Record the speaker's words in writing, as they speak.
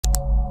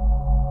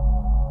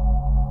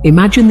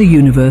Imagine the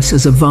universe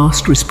as a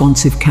vast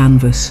responsive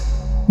canvas,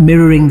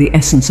 mirroring the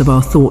essence of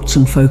our thoughts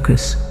and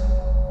focus.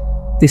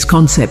 This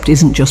concept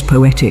isn't just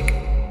poetic.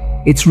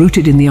 It's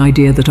rooted in the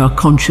idea that our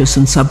conscious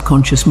and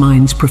subconscious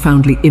minds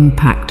profoundly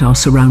impact our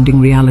surrounding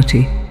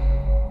reality.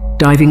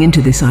 Diving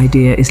into this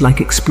idea is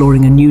like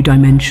exploring a new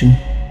dimension,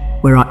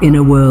 where our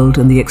inner world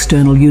and the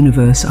external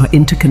universe are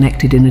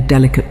interconnected in a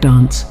delicate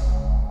dance.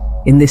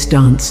 In this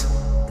dance,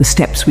 the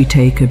steps we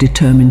take are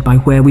determined by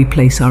where we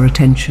place our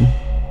attention.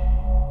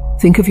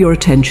 Think of your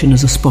attention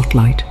as a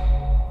spotlight.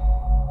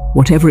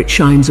 Whatever it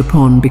shines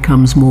upon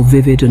becomes more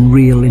vivid and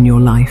real in your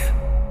life.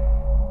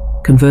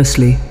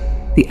 Conversely,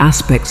 the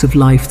aspects of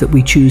life that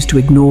we choose to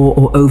ignore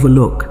or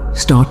overlook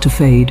start to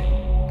fade,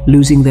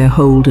 losing their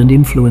hold and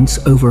influence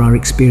over our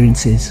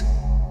experiences.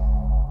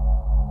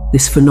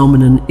 This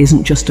phenomenon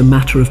isn't just a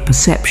matter of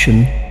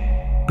perception,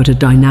 but a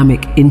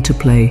dynamic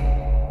interplay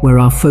where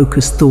our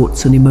focused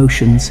thoughts and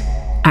emotions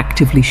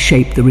actively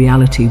shape the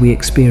reality we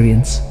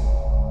experience.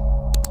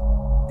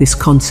 This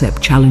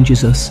concept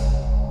challenges us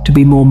to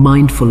be more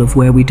mindful of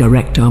where we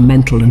direct our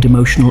mental and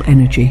emotional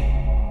energy.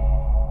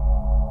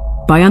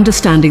 By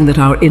understanding that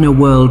our inner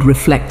world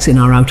reflects in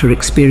our outer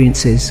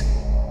experiences,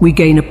 we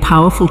gain a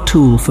powerful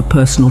tool for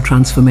personal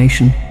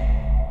transformation.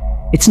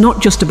 It's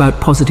not just about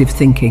positive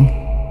thinking,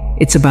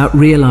 it's about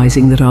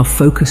realizing that our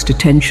focused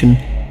attention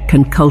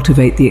can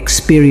cultivate the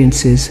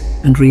experiences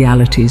and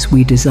realities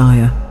we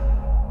desire.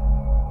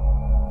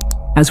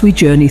 As we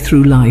journey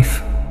through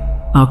life,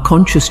 our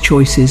conscious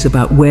choices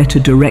about where to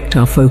direct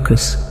our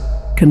focus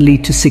can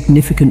lead to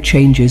significant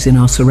changes in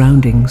our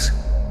surroundings.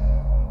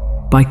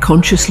 By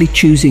consciously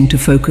choosing to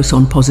focus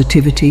on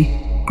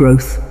positivity,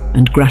 growth,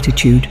 and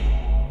gratitude,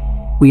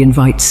 we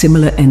invite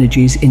similar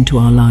energies into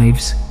our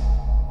lives.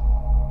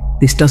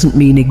 This doesn't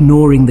mean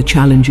ignoring the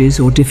challenges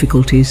or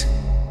difficulties,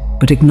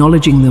 but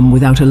acknowledging them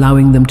without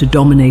allowing them to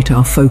dominate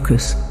our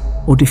focus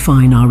or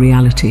define our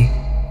reality.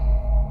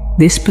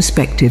 This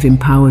perspective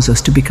empowers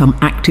us to become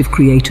active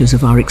creators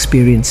of our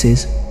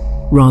experiences,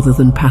 rather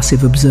than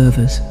passive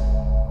observers.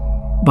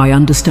 By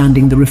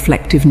understanding the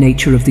reflective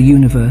nature of the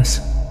universe,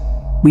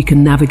 we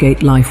can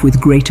navigate life with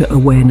greater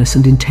awareness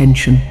and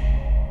intention,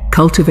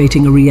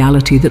 cultivating a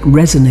reality that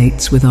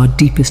resonates with our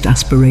deepest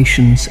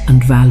aspirations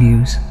and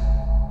values.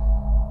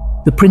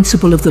 The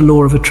principle of the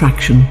law of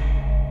attraction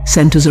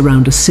centers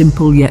around a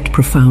simple yet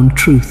profound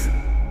truth.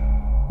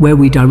 Where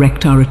we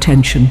direct our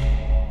attention,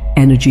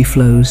 energy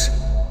flows,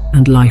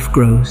 and life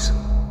grows.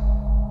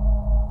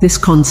 This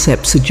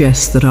concept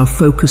suggests that our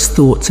focused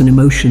thoughts and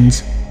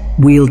emotions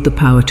wield the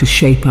power to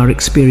shape our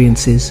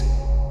experiences,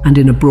 and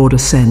in a broader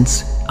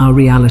sense, our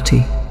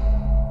reality.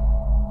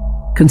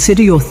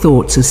 Consider your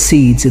thoughts as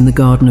seeds in the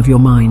garden of your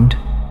mind.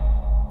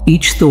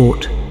 Each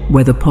thought,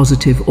 whether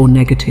positive or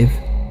negative,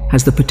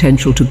 has the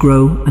potential to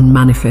grow and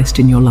manifest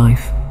in your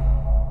life,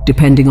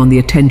 depending on the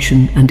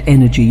attention and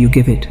energy you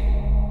give it.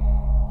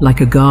 Like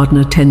a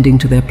gardener tending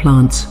to their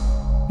plants,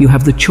 you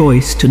have the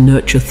choice to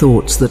nurture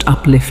thoughts that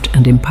uplift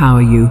and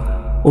empower you,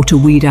 or to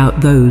weed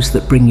out those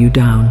that bring you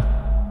down.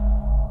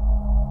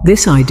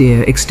 This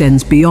idea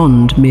extends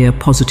beyond mere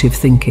positive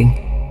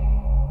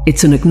thinking.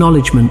 It's an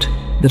acknowledgement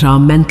that our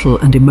mental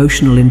and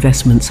emotional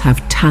investments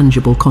have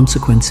tangible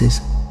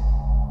consequences.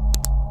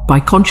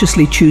 By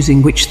consciously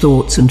choosing which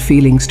thoughts and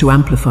feelings to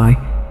amplify,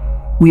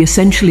 we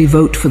essentially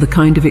vote for the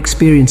kind of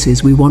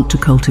experiences we want to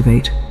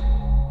cultivate.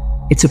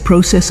 It's a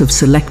process of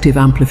selective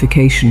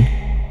amplification,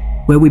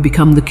 where we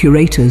become the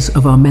curators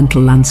of our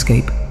mental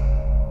landscape.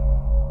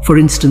 For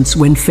instance,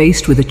 when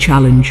faced with a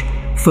challenge,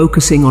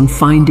 focusing on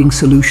finding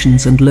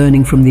solutions and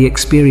learning from the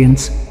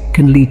experience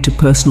can lead to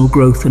personal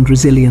growth and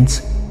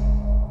resilience.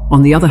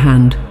 On the other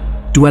hand,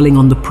 dwelling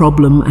on the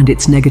problem and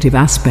its negative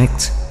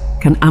aspects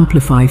can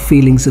amplify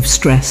feelings of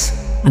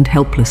stress and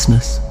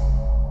helplessness.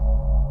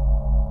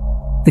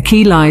 The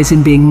key lies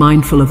in being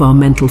mindful of our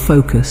mental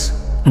focus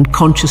and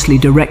consciously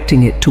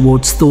directing it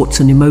towards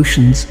thoughts and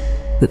emotions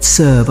that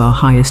serve our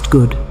highest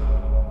good.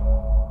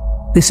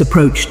 This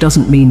approach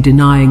doesn't mean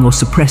denying or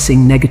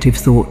suppressing negative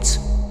thoughts,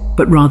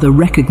 but rather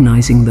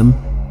recognizing them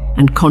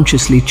and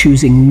consciously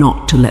choosing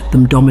not to let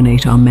them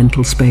dominate our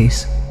mental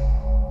space.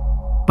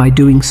 By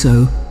doing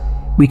so,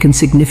 we can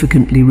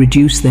significantly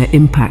reduce their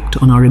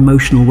impact on our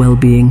emotional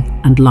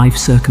well-being and life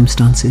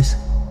circumstances.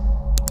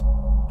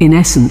 In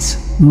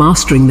essence,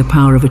 mastering the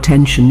power of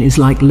attention is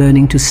like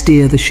learning to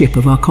steer the ship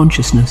of our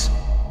consciousness.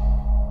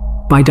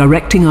 By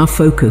directing our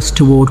focus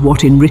toward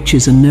what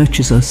enriches and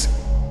nurtures us,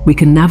 we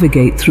can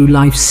navigate through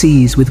life's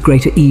seas with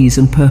greater ease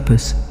and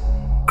purpose,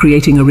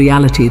 creating a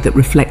reality that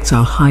reflects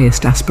our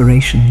highest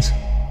aspirations.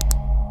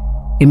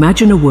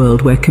 Imagine a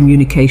world where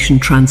communication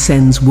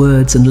transcends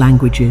words and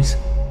languages,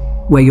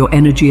 where your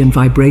energy and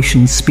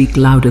vibrations speak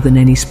louder than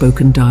any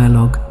spoken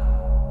dialogue.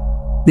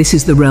 This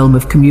is the realm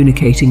of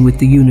communicating with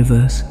the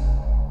universe,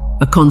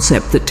 a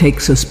concept that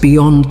takes us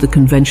beyond the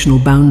conventional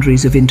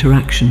boundaries of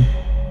interaction.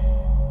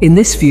 In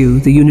this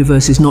view, the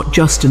universe is not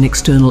just an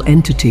external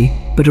entity,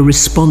 but a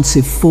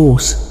responsive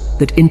force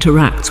that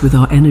interacts with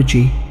our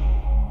energy.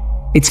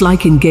 It's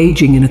like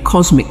engaging in a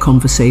cosmic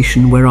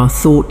conversation where our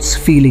thoughts,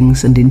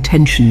 feelings, and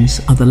intentions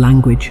are the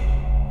language.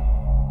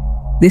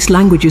 This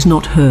language is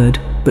not heard,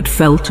 but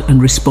felt and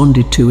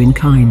responded to in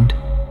kind.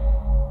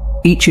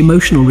 Each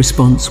emotional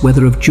response,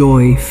 whether of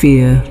joy,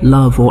 fear,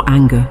 love, or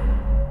anger,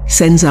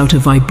 sends out a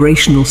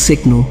vibrational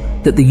signal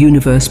that the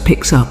universe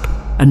picks up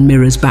and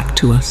mirrors back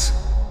to us.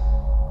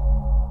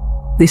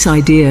 This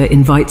idea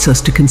invites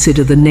us to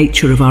consider the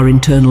nature of our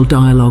internal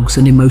dialogues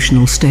and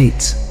emotional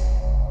states.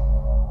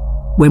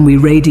 When we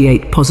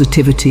radiate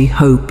positivity,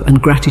 hope,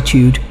 and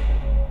gratitude,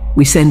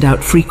 we send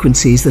out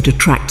frequencies that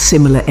attract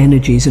similar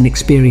energies and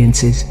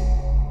experiences.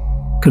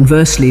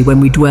 Conversely, when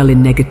we dwell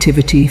in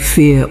negativity,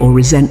 fear, or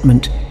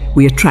resentment,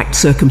 we attract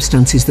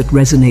circumstances that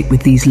resonate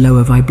with these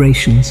lower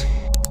vibrations.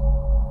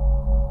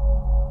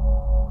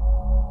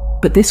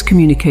 But this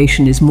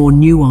communication is more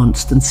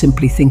nuanced than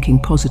simply thinking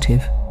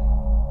positive.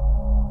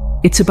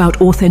 It's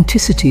about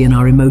authenticity in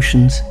our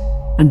emotions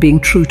and being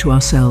true to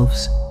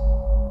ourselves.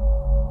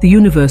 The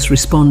universe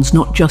responds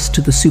not just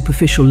to the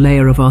superficial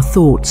layer of our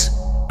thoughts,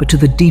 but to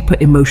the deeper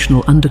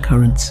emotional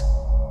undercurrents.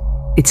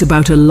 It's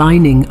about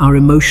aligning our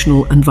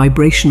emotional and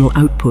vibrational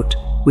output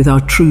with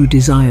our true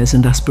desires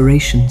and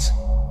aspirations.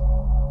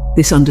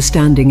 This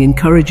understanding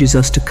encourages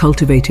us to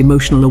cultivate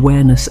emotional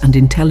awareness and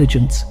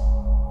intelligence.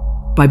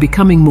 By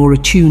becoming more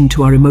attuned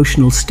to our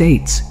emotional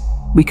states,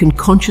 we can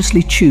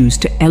consciously choose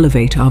to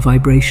elevate our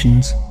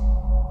vibrations.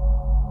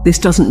 This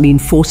doesn't mean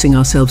forcing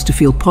ourselves to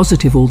feel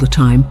positive all the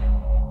time,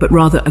 but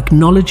rather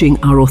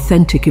acknowledging our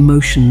authentic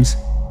emotions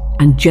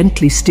and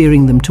gently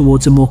steering them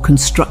towards a more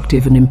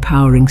constructive and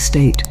empowering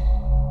state.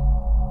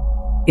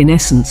 In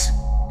essence,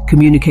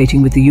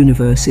 communicating with the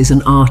universe is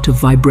an art of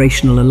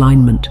vibrational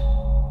alignment.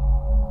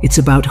 It's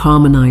about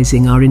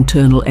harmonizing our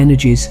internal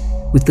energies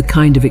with the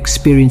kind of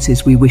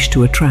experiences we wish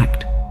to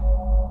attract.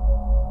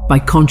 By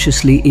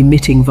consciously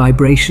emitting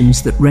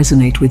vibrations that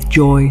resonate with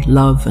joy,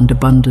 love, and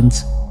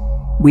abundance,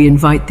 we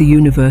invite the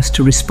universe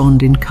to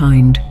respond in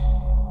kind,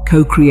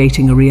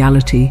 co-creating a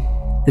reality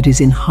that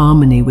is in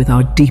harmony with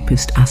our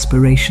deepest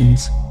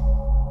aspirations.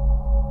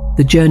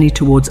 The journey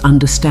towards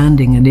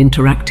understanding and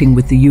interacting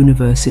with the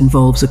universe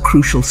involves a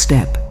crucial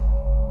step: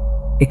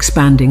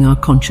 expanding our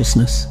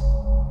consciousness.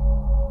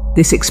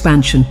 This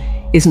expansion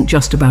isn't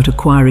just about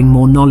acquiring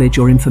more knowledge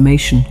or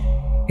information.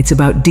 It's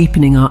about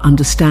deepening our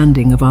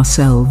understanding of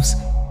ourselves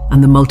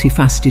and the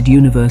multifaceted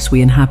universe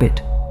we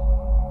inhabit.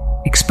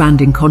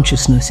 Expanding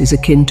consciousness is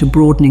akin to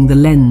broadening the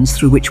lens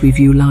through which we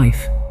view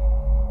life.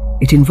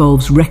 It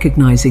involves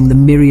recognizing the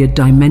myriad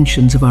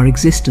dimensions of our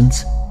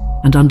existence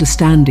and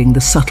understanding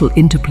the subtle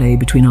interplay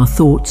between our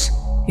thoughts,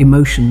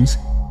 emotions,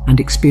 and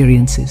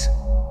experiences.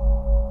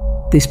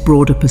 This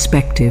broader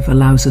perspective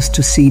allows us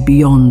to see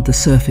beyond the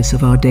surface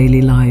of our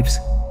daily lives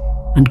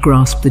and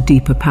grasp the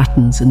deeper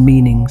patterns and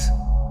meanings.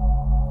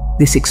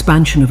 This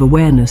expansion of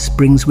awareness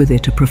brings with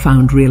it a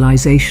profound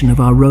realization of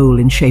our role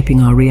in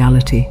shaping our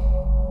reality.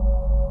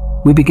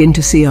 We begin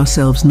to see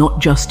ourselves not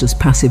just as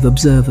passive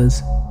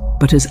observers,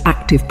 but as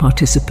active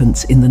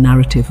participants in the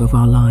narrative of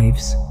our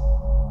lives.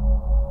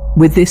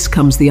 With this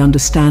comes the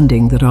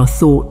understanding that our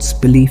thoughts,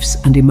 beliefs,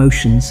 and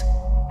emotions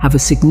have a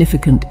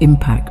significant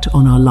impact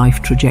on our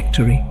life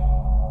trajectory.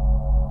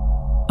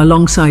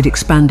 Alongside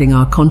expanding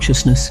our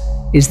consciousness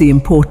is the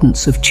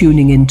importance of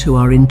tuning into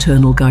our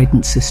internal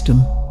guidance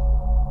system.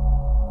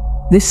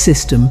 This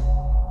system,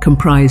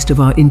 comprised of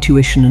our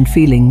intuition and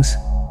feelings,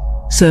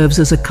 serves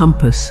as a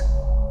compass,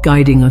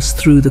 guiding us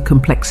through the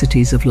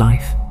complexities of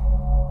life.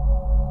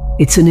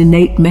 It's an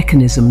innate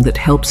mechanism that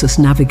helps us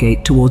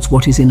navigate towards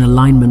what is in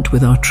alignment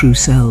with our true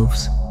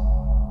selves.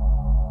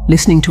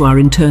 Listening to our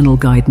internal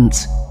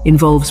guidance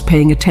involves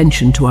paying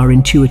attention to our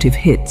intuitive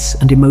hits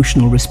and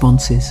emotional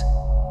responses.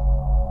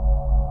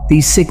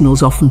 These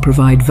signals often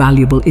provide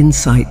valuable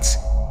insights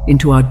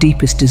into our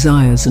deepest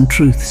desires and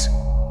truths.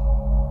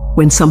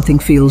 When something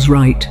feels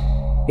right,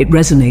 it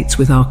resonates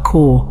with our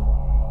core,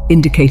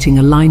 indicating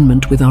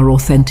alignment with our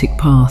authentic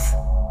path.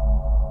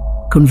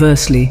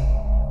 Conversely,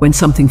 when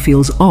something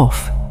feels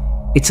off,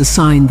 it's a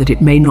sign that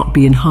it may not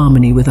be in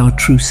harmony with our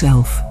true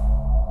self.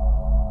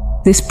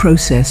 This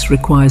process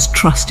requires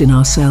trust in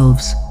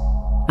ourselves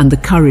and the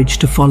courage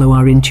to follow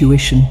our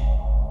intuition,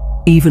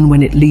 even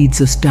when it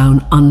leads us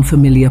down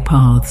unfamiliar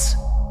paths.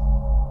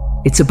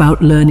 It's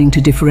about learning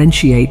to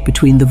differentiate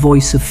between the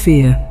voice of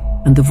fear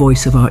and the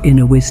voice of our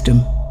inner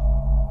wisdom.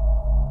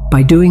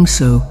 By doing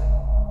so,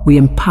 we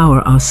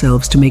empower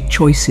ourselves to make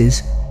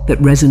choices that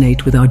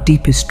resonate with our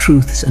deepest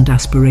truths and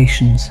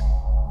aspirations.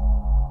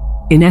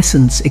 In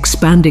essence,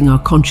 expanding our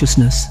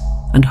consciousness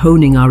and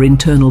honing our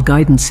internal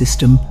guidance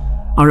system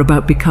are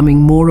about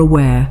becoming more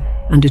aware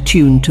and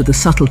attuned to the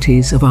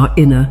subtleties of our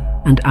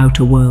inner and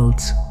outer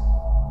worlds.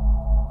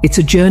 It's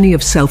a journey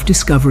of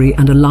self-discovery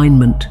and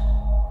alignment,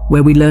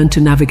 where we learn to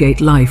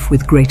navigate life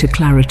with greater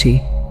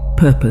clarity,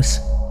 purpose,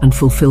 and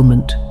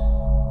fulfillment.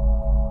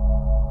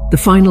 The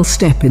final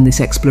step in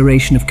this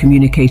exploration of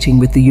communicating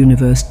with the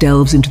universe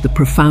delves into the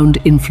profound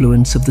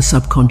influence of the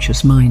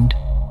subconscious mind.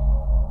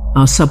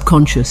 Our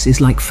subconscious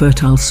is like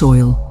fertile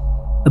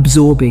soil,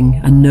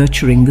 absorbing and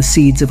nurturing the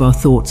seeds of our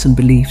thoughts and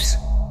beliefs,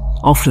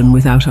 often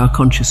without our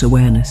conscious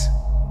awareness.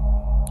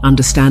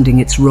 Understanding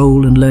its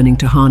role and learning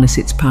to harness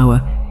its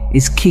power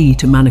is key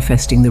to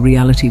manifesting the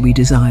reality we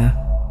desire.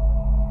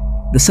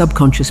 The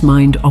subconscious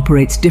mind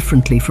operates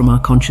differently from our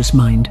conscious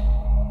mind.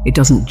 It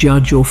doesn't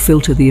judge or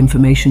filter the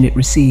information it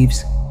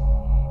receives.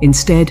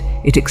 Instead,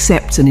 it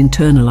accepts and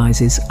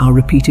internalizes our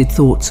repeated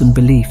thoughts and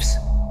beliefs.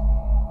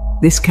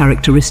 This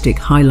characteristic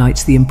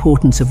highlights the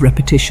importance of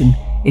repetition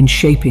in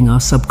shaping our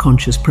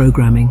subconscious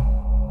programming.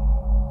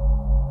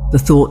 The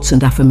thoughts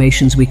and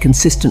affirmations we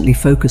consistently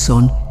focus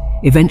on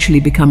eventually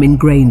become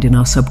ingrained in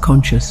our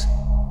subconscious,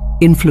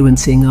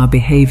 influencing our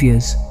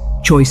behaviors,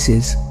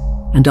 choices,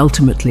 and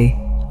ultimately,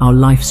 our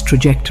life's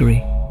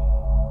trajectory.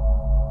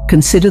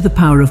 Consider the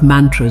power of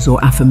mantras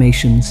or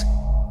affirmations.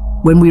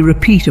 When we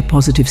repeat a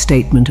positive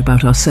statement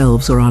about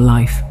ourselves or our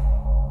life,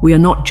 we are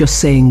not just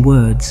saying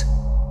words.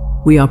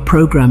 We are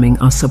programming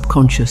our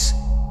subconscious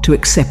to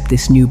accept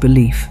this new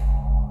belief.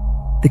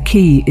 The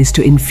key is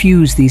to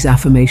infuse these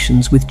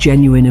affirmations with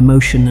genuine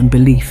emotion and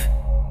belief.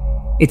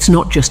 It's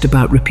not just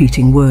about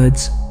repeating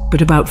words,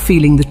 but about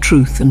feeling the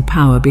truth and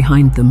power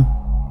behind them.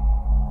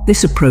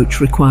 This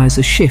approach requires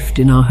a shift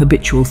in our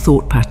habitual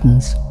thought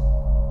patterns.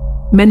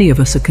 Many of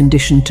us are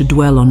conditioned to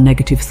dwell on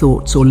negative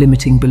thoughts or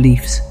limiting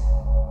beliefs.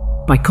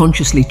 By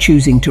consciously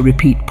choosing to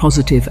repeat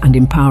positive and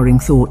empowering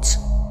thoughts,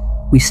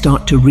 we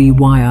start to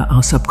rewire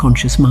our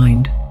subconscious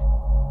mind.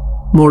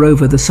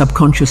 Moreover, the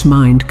subconscious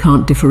mind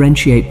can't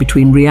differentiate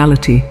between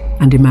reality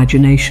and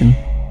imagination.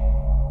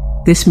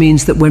 This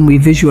means that when we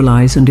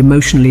visualize and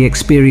emotionally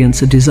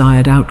experience a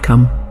desired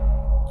outcome,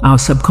 our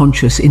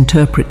subconscious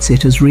interprets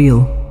it as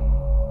real.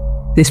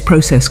 This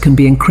process can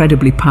be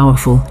incredibly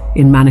powerful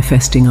in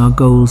manifesting our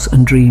goals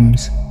and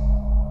dreams.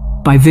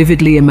 By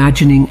vividly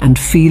imagining and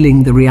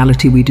feeling the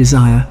reality we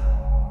desire,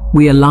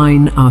 we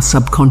align our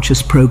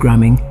subconscious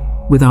programming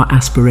with our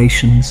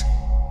aspirations,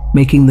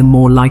 making them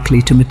more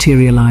likely to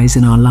materialize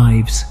in our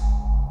lives.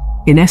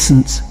 In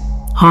essence,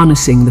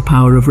 harnessing the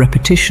power of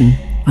repetition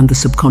and the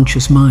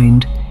subconscious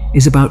mind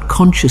is about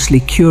consciously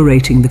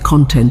curating the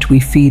content we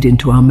feed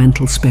into our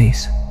mental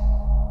space.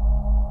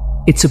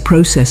 It's a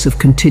process of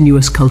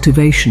continuous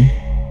cultivation,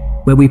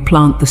 where we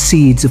plant the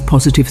seeds of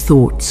positive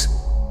thoughts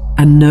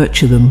and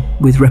nurture them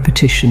with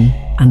repetition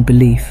and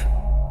belief.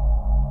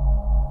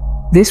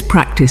 This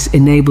practice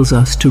enables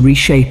us to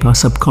reshape our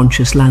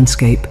subconscious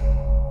landscape,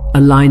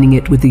 aligning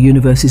it with the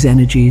universe's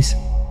energies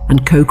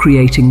and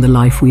co-creating the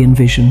life we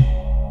envision.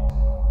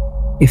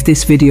 If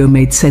this video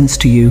made sense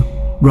to you,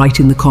 write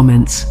in the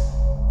comments,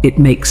 "It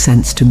makes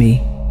sense to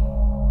me."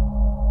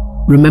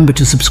 Remember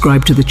to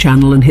subscribe to the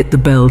channel and hit the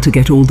bell to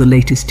get all the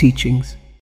latest teachings.